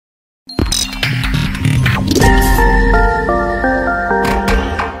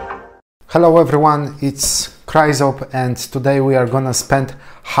Hello everyone, it's Chrysop and today we are gonna spend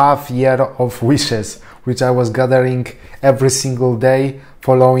half year of wishes which I was gathering every single day,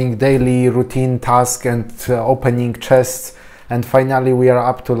 following daily routine tasks and opening chests, and finally we are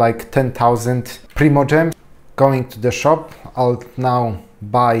up to like 10,000 Primogem. Going to the shop, I'll now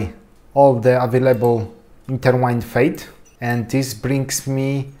buy all the available Intertwined Fate and this brings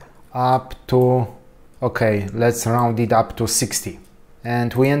me up to, okay, let's round it up to 60.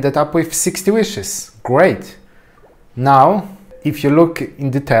 And we ended up with 60 wishes. Great! Now, if you look in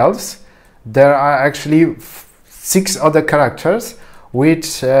details, there are actually 6 other characters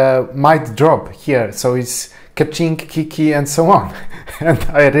which might drop here. So it's Keqing, Kiki and so on. And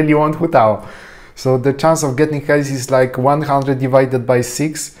I really want Hu Tao. So the chance of getting her is like 100 divided by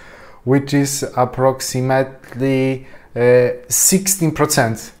 6, which is approximately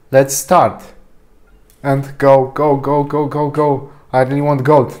 16%. Let's start. And go, go, go, go, go, go. I really want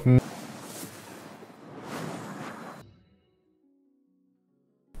gold.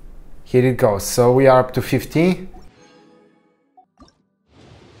 Here it goes. So we are up to 50.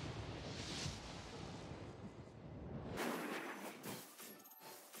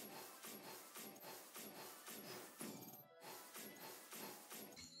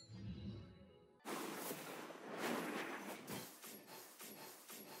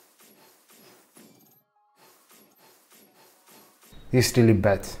 It's really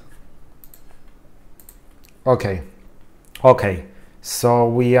bad. Okay, so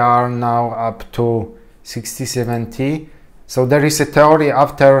we are now up to 60, 70. So there is a theory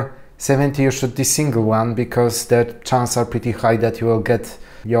after 70 you should desingle one because the chances are pretty high that you will get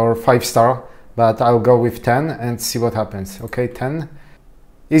your 5-star, but I'll go with 10 and see what happens. Okay, 10.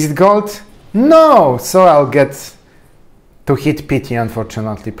 Is it gold? No! So I'll get to hit pity,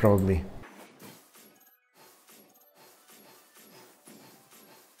 unfortunately, probably.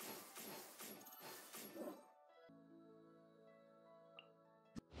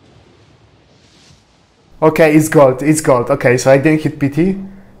 Okay, it's gold, it's gold. Okay, so I didn't hit PT.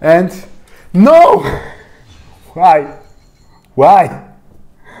 And... No! Why? Why?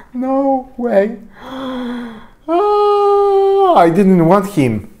 No way. Oh, I didn't want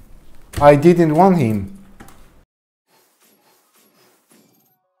him. I didn't want him.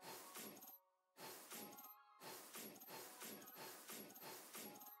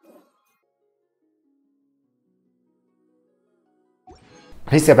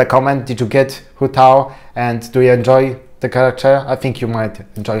 Please leave a comment, did you get Hu Tao and do you enjoy the character? I think you might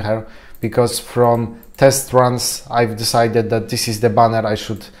enjoy her because from test runs I've decided that this is the banner I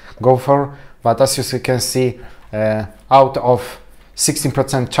should go for, but as you can see, out of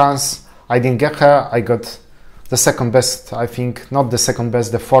 16% chance I didn't get her. I got the second best, I think, not the second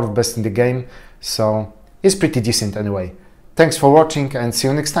best, the 4th best in the game, so it's pretty decent anyway. Thanks for watching and see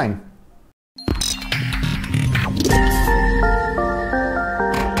you next time.